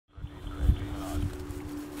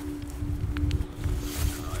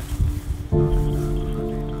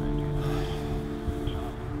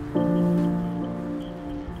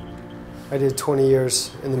I did 20 years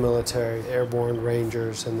in the military, airborne,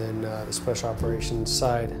 Rangers, and then the special operations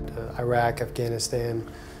side, Iraq, Afghanistan,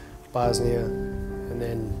 Bosnia, and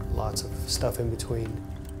then lots of stuff in between.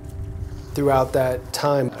 Throughout that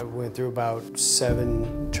time, I went through about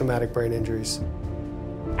 7 traumatic brain injuries.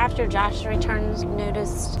 After Josh returned,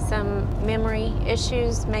 noticed some memory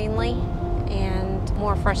issues mainly, and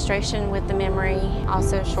more frustration with the memory,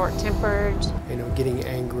 also short-tempered. Getting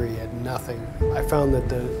angry at nothing. I found that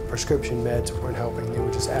the prescription meds weren't helping, they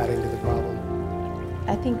were just adding to the problem.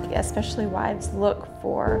 I think especially wives look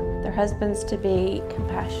for their husbands to be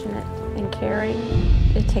compassionate and caring.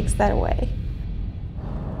 It takes that away.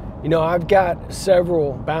 I've got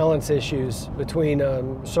several balance issues between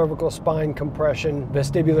cervical spine compression,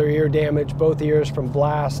 vestibular ear damage, both ears from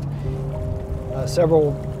blast,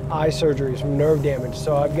 several eye surgeries from nerve damage,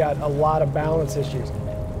 so I've got a lot of balance issues.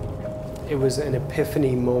 It was an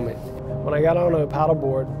epiphany moment. When I got on a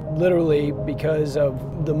paddleboard, literally because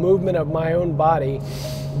of the movement of my own body,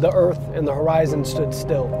 the earth and the horizon stood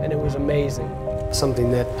still, and it was amazing.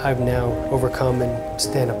 Something that I've now overcome, and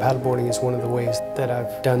stand-up paddleboarding is one of the ways that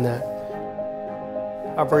I've done that.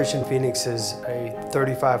 Operation Phoenix is a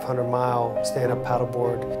 3,500-mile stand-up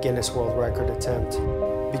paddleboard Guinness World Record attempt.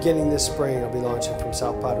 Beginning this spring, I'll be launching from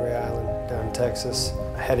South Padre Island down in Texas,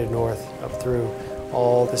 headed north up through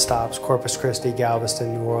all the stops, Corpus Christi,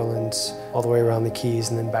 Galveston, New Orleans, all the way around the Keys,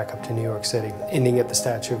 and then back up to New York City, ending at the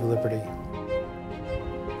Statue of Liberty.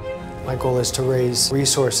 My goal is to raise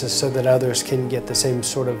resources so that others can get the same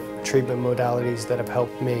sort of treatment modalities that have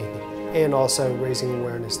helped me, and also raising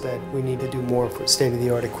awareness that we need to do more for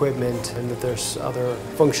state-of-the-art equipment, and that there's other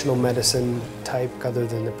functional medicine type other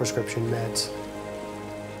than the prescription meds.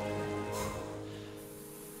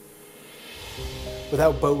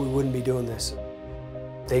 Without BOTE, we wouldn't be doing this.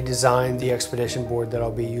 They designed the expedition board that I'll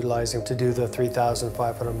be utilizing to do the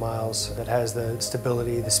 3,500 miles that has the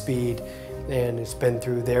stability, the speed, and it's been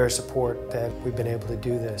through their support that we've been able to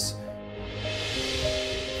do this.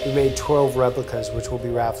 We made 12 replicas, which we'll be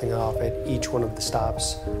raffling off at each one of the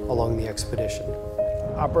stops along the expedition.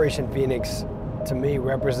 Operation Phoenix, to me,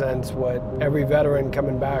 represents what every veteran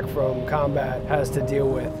coming back from combat has to deal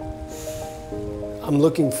with. I'm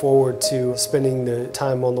looking forward to spending the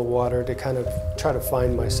time on the water to kind of try to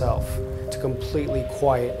find myself, to completely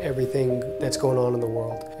quiet everything that's going on in the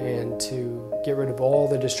world, and to get rid of all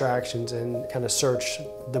the distractions and kind of search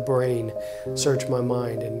the brain, search my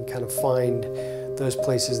mind, and kind of find those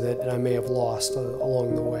places that I may have lost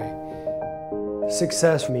along the way.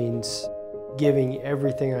 Success means giving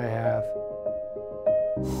everything I have.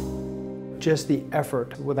 Just the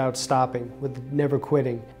effort without stopping, with never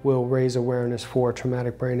quitting, will raise awareness for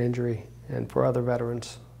traumatic brain injury and for other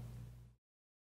veterans.